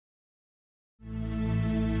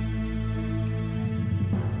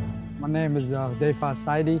name is Defa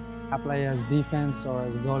Saidi. I play as defense or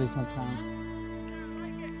as goalie sometimes.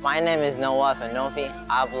 My name is Nawaf Anofi.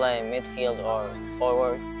 I play midfield or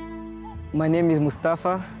forward. My name is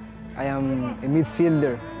Mustafa. I am a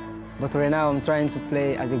midfielder, but right now I'm trying to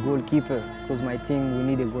play as a goalkeeper because my team, we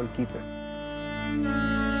need a goalkeeper.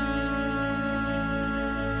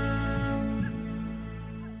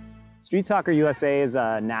 Street Soccer USA is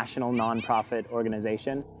a national nonprofit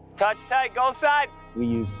organization. Touch tight, go side! We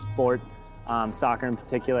use sport, soccer in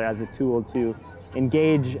particular, as a tool to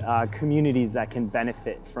engage communities that can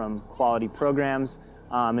benefit from quality programs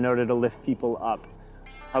in order to lift people up,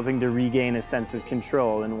 helping to regain a sense of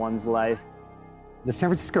control in one's life. The San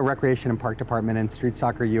Francisco Recreation and Park Department and Street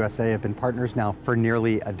Soccer USA have been partners now for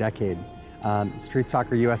nearly a decade. Street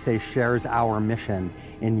Soccer USA shares our mission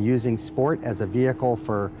in using sport as a vehicle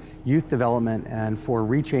for youth development and for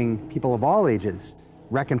reaching people of all ages.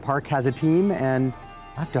 Rec and Park has a team, and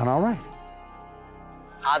I've done all right.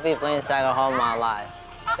 I've been playing soccer all my life,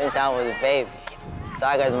 since I was a baby.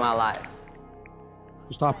 Soccer is my life.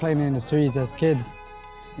 We started playing in the streets as kids,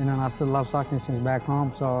 and I still love soccer since back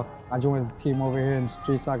home, so I joined the team over here, and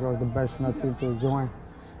Street Soccer was the best team to join,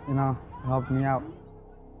 it helped me out.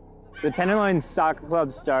 The Tenderloin Soccer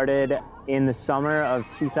Club started in the summer of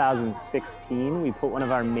 2016. We put one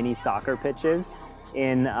of our mini soccer pitches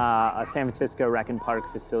in a San Francisco Rec and Park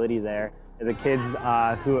facility there. The kids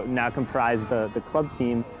who now comprise the club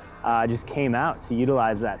team just came out to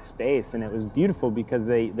utilize that space, and it was beautiful because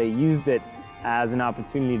they used it as an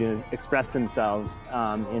opportunity to express themselves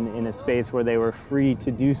in a space where they were free to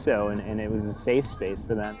do so, and it was a safe space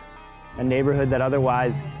for them. A neighborhood that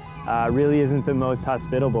otherwise really isn't the most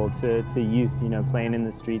hospitable to youth, playing in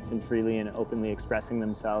the streets and freely and openly expressing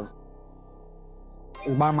themselves.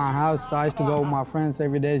 It's by my house, so I used to go with my friends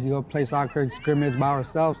every day to go play soccer, scrimmage by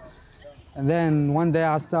ourselves. And then one day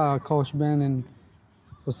I saw Coach Ben and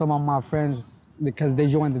with some of my friends because they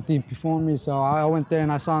joined the team before me. So I went there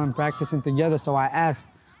and I saw them practicing together. So I asked,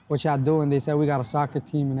 what y'all doing? They said, we got a soccer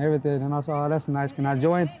team and everything. And I said, oh, that's nice, can I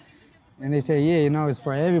join? And they said, yeah, it's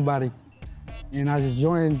for everybody. And I just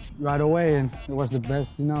joined right away, and it was the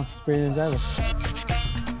best, experience ever.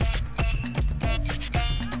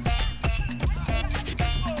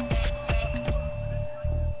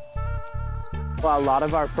 Well, a lot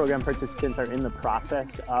of our program participants are in the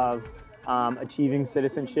process of achieving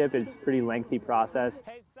citizenship. It's a pretty lengthy process.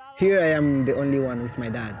 Here I am the only one with my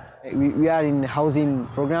dad. We are in the housing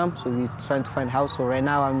program, so we're trying to find a house. So right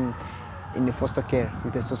now I'm in the foster care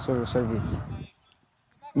with the social service.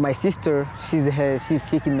 My sister, she's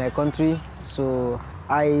sick in my country, so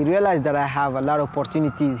I realized that I have a lot of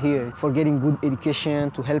opportunities here for getting good education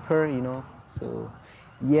to help her, So,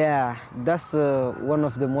 yeah, that's one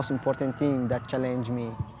of the most important things that challenged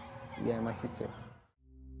me, my sister.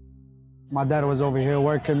 My dad was over here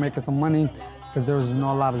working, making some money, because there was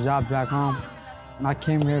not a lot of jobs back home. And I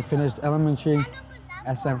came here, finished elementary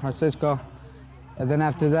at San Francisco. And then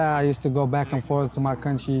after that, I used to go back and forth to my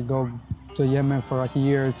country, go to Yemen for like a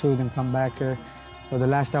year or two, then come back here. So the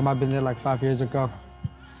last time I've been there like 5 years ago.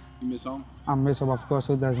 You miss home? I miss home, of course,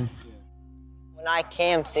 who doesn't? When I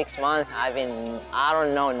came 6 months, I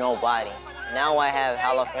don't know nobody. Now I have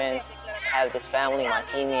hella friends, I have this family, my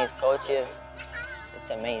teammates, coaches. It's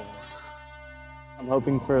amazing. I'm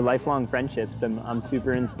hoping for lifelong friendships. I'm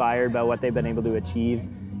super inspired by what they've been able to achieve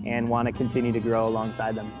and want to continue to grow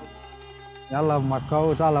alongside them. I love my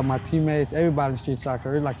coach, I love my teammates, everybody in street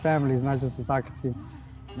soccer. We're like family, it's not just a soccer team.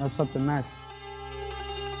 It's something nice.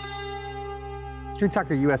 Street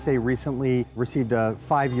Soccer USA recently received a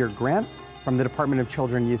 5-year grant from the Department of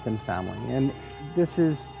Children, Youth and Family. And this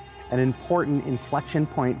is an important inflection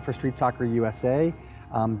point for Street Soccer USA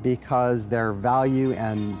because their value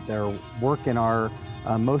and their work in our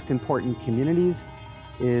most important communities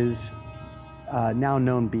is now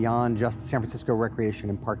known beyond just the San Francisco Recreation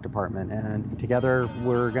and Park Department. And together,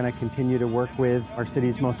 we're going to continue to work with our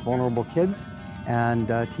city's most vulnerable kids and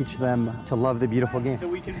teach them to love the beautiful game. So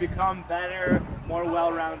we can become better, more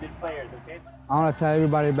well-rounded players, okay? I want to tell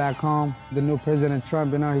everybody back home, the new President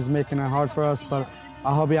Trump, he's making it hard for us, but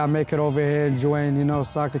I hope y'all make it over here and join,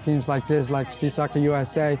 soccer teams like this, like Street Soccer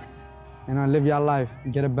USA, and live your life,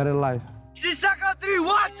 get a better life. Street Soccer 3,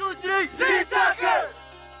 1, 2, 3, Street Soccer!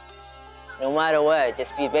 No matter what,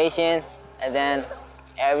 just be patient, and then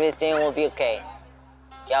everything will be okay.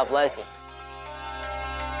 God bless you.